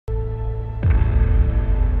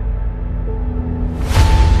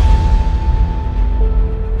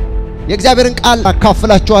የእግዚአብሔርን ቃል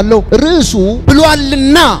አካፍላችኋለሁ ርዕሱ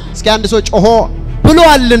ብሏልና እስኪ አንድ ሰው ጮሆ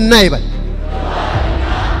ብሏልና ይበል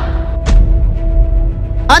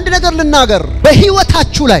አንድ ነገር ልናገር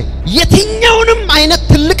በህይወታችሁ ላይ የትኛውንም አይነት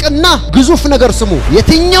ትልቅና ግዙፍ ነገር ስሙ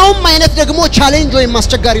የትኛውም አይነት ደግሞ ቻሌንጅ ወይ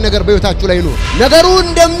ማስቸጋሪ ነገር በህይወታችሁ ላይ ነው ነገሩ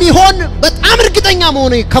እንደሚሆን በጣም እርግጠኛ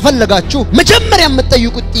መሆን ከፈለጋችሁ መጀመሪያ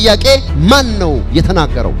የምትጠይቁት ጥያቄ ማን ነው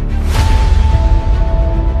የተናገረው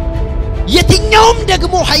የትኛውም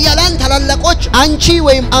ደግሞ ኃያላን ታላላቆች አንቺ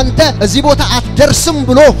ወይም አንተ እዚህ ቦታ አትደርስም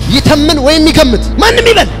ብሎ ይተምን ወይም ይገምት ማንንም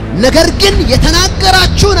ይበል ነገር ግን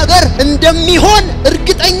የተናገራችሁ ነገር እንደሚሆን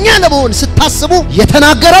እርግጠኛ ለመሆን ስታስቡ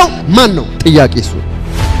የተናገረው ማን ነው ጥያቄ እሱ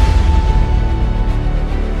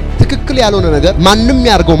ትክክል ያልሆነ ነገር ማንንም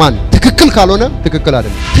ያርገው ማን ትክክል ካልሆነ ትክክል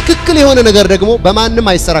አይደለም ትክክል የሆነ ነገር ደግሞ በማንንም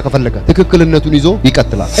አይሰራ ከፈለገ ትክክልነቱን ይዞ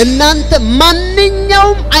ይቀጥላል እናንተ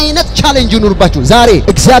ማንኛውም አይነት ቻሌንጅ ይኑርባችሁ ዛሬ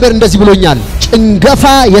እግዚአብሔር እንደዚህ ብሎኛል ጭንገፋ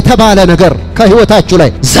የተባለ ነገር ከህይወታችሁ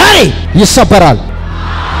ላይ ዛሬ ይሰበራል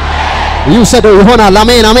ይውሰደው ይሆናል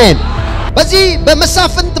አሜን አሜን በዚህ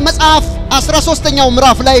በመሳፍንት መጽሐፍ 13ኛው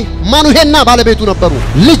ምዕራፍ ላይ ማኑሄና ባለቤቱ ነበሩ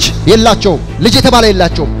ልጅ የላቸው ልጅ የተባለ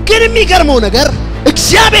የላቸው ግን የሚገርመው ነገር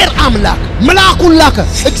እግዚአብሔር አምላክ መልአኩን ላከ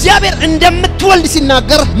እግዚአብሔር እንደምትወልድ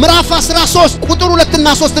ሲናገር ምዕራፍ 13 ቁጥር 2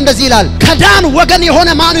 እና 3 እንደዚህ ይላል ከዳን ወገን የሆነ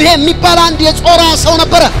ማኑሄ የሚባል አንድ የጾራ ሰው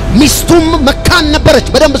ነበረ ሚስቱም መካን ነበረች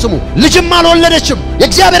በደንብ ስሙ ልጅም አልወለደችም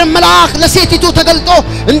የእግዚአብሔር መልአክ ለሴቲቱ ተገልጦ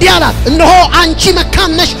እንዲህ አላት እነሆ አንቺ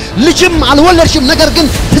መካን ነሽ ልጅም አልወለድሽም ነገር ግን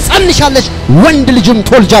ትጸንሻለሽ ወንድ ልጅም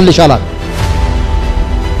ትወልጃለሽ አላት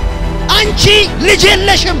አንቺ ልጅ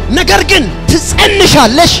የለሽም ነገር ግን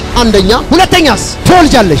ትጸንሻለሽ አንደኛ ሁለተኛስ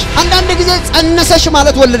ትወልጃለሽ አንዳንድ ጊዜ ጸነሰሽ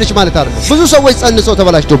ማለት ወለደሽ ማለት አይደለም ብዙ ሰዎች ጸንሰው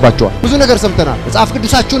ተበላሽቶባቸዋል ብዙ ነገር ሰምተናል መጽሐፍ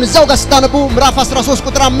ቅዱሳችሁን እዛው ጋር ስታነቡ ምዕራፍ 13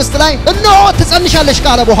 ቁጥር 5 ላይ እነሆ ትጸንሻለሽ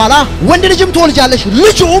ካለ በኋላ ወንድ ልጅም ትወልጃለሽ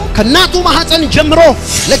ልጁም ከናቱ ማህፀን ጀምሮ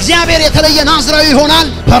ለእግዚአብሔር የተለየ ናዝራዊ ይሆናል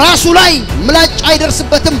በራሱ ላይ ምላጭ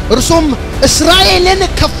አይደርስበትም እርሱም እስራኤልን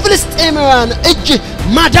ከፍልስጤማውያን እጅ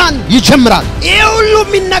ማዳን ይጀምራል ይሄ ሁሉ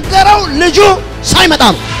የሚነገረው ልጁ ሳይመጣ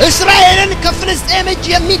ነው እስራኤልን ከፍልስጤም እጅ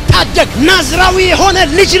የሚታደግ ናዝራዊ የሆነ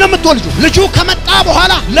ልጅ ነው የምትወልጁ ልጁ ከመጣ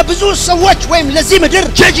በኋላ ለብዙ ሰዎች ወይም ለዚህ ምድር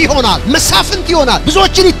ጀጅ ይሆናል መሳፍንት ይሆናል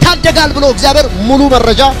ብዙዎችን ይታደጋል ብሎ እግዚአብሔር ሙሉ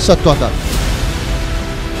መረጃ ሰጥቷታል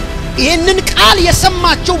ይሄንን ቃል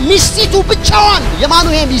የሰማቸው ሚስቲቱ ብቻዋን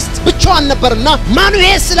የማኑሄ ሚስት ብቻዋን ነበርና ማኑሄ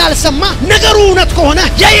ስላልሰማ ነገሩ እውነት ከሆነ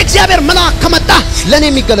የእግዚአብሔር መልአክ ከመጣ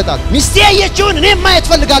ለኔም ይገለጣል ሚስቴ ያየችውን እኔ ማየት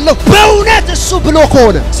ፈልጋለሁ በእውነት እሱ ብሎ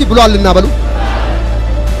ከሆነ እሺ ብሏልና በሉ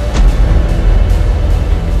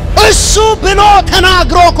እሱ ብሎ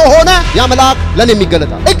ተናግሮ ከሆነ ያ መልአክ ለኔም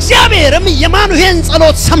ይገለጣል እግዚአብሔርም የማኑሄን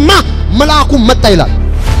ጸሎት ሰማ መልአኩ መጣ ይላል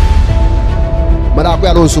መልአኩ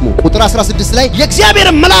ያለውን ስሙ ቁጥር 16 ላይ የእግዚአብሔር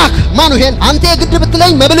መልአክ ማኑሄን አንተ የግድ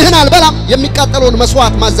ብትለኝ መብልህን አልበላም የሚቃጠለውን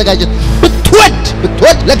መስዋዕት ማዘጋጀት ብትወድ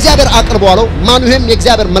ለእግዚአብሔር አቅርበው አለው ማኑሄም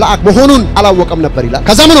የእግዚአብሔር መልአክ መሆኑን አላወቀም ነበር ይላል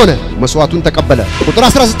ከዛ ምን ሆነ መስዋዕቱን ተቀበለ ቁጥር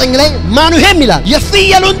 19 ላይ ማኑሄም ይላል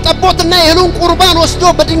የፍየሉን ጠቦትና የእህሉን ቁርባን ወስዶ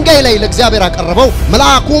በድንጋይ ላይ ለእግዚአብሔር አቀረበው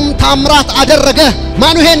መልአኩም ታምራት አደረገ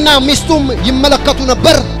ማኑሄና ሚስቱም ይመለከቱ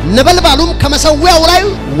ነበር ነበልባሉም ከመሰዊያው ላይ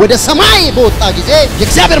ወደ ሰማይ በወጣ ጊዜ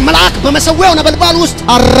የእግዚአብሔር መልአክ በመሰዊያው ነበልባል ውስጥ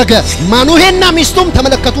አረገ ማኑሄና ሚስቱም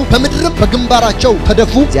ተመለከቱ በምድር በግንባራቸው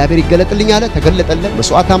ተደፉ እግዚአብሔር ይገለጥልኝ አለ ተገለጠለ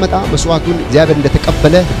መስዋዕት አመጣ መስዋዕቱን እግዚአብሔር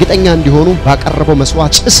እንደተቀበለ እርግጠኛ እንዲሆኑ ባቀረበው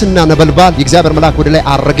መስዋዕት ጭስና ነበልባል የእግዚአብሔር መልአክ ወደ ላይ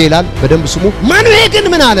አረገ ይላል በደንብ ስሙ ማኑሄ ግን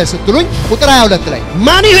ምን አለ ስትሉኝ ቁጥር 22 ላይ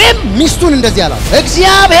ማኑሄም ሚስቱን እንደዚህ አላት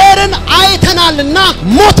እግዚአብሔርን አይተናልና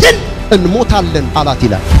ሞትን እንሞታለን አላት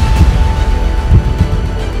ይላል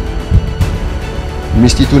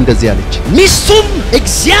ሚስቲቱ እንደዚህ አለች ሚስቱም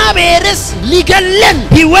እግዚአብሔርስ ሊገለን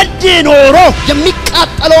ቢወድ ኖሮ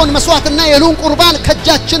የሚቃጠለውን መስዋዕትና የእህሉን ቁርባን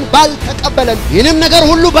ከጃችን ባልተቀበለን ይህንም ነገር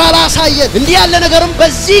ሁሉ ባላሳየን እንዲህ ያለ ነገርም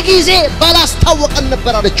በዚህ ጊዜ ባላስታወቀን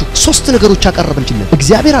ነበር አለችው ሶስት ነገሮች አቀረበችለት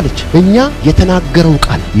እግዚአብሔር አለች እኛ የተናገረው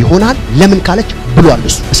ቃል ይሆናል ለምን ካለች ብሏል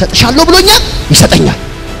እሱ እሰጥሻለሁ ብሎኛል ይሰጠኛል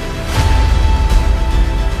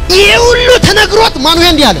ይሄ ሁሉ ተነግሮት ማኑሄ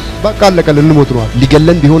እንዲህ አለ በቃ አለቀልን እንሞት ነው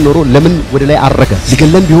ሊገለን ቢሆን ኖሮ ለምን ወደ ላይ አረገ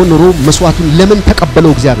ሊገለን ቢሆን ኖሮ መስዋዕቱን ለምን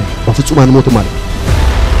ተቀበለው እግዚአብሔር በፍጹም አንሞትም ማለት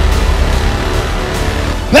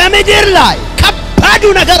በምድር ላይ ከባዱ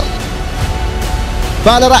ነገር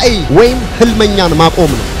ባለ ራእይ ወይም ህልመኛን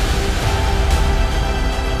ማቆም ነው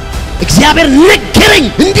እግዚአብሔር ነገረኝ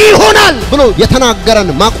እንዲህ ይሆናል ብሎ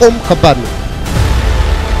የተናገረን ማቆም ከባድ ነው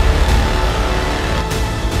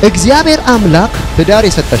እግዚአብሔር አምላክ ትዳር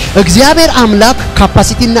የሰጠሽ እግዚአብሔር አምላክ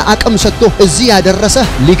ካፓሲቲና አቅም ሰጥቶ እዚህ ያደረሰ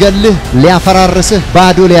ሊገልህ ሊያፈራርስህ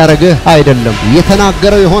ባዶ ሊያረግህ አይደለም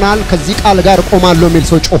የተናገረው ይሆናል ከዚህ ቃል ጋር ቆማለሁ የሚል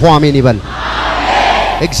ሰው ጮሆ አሜን ይበል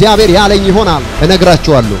እግዚአብሔር ያለኝ ይሆናል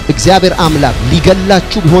እነግራችኋለሁ እግዚአብሔር አምላክ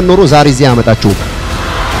ሊገላችሁ ቢሆን ኖሮ ዛሬ እዚህ ያመጣችሁ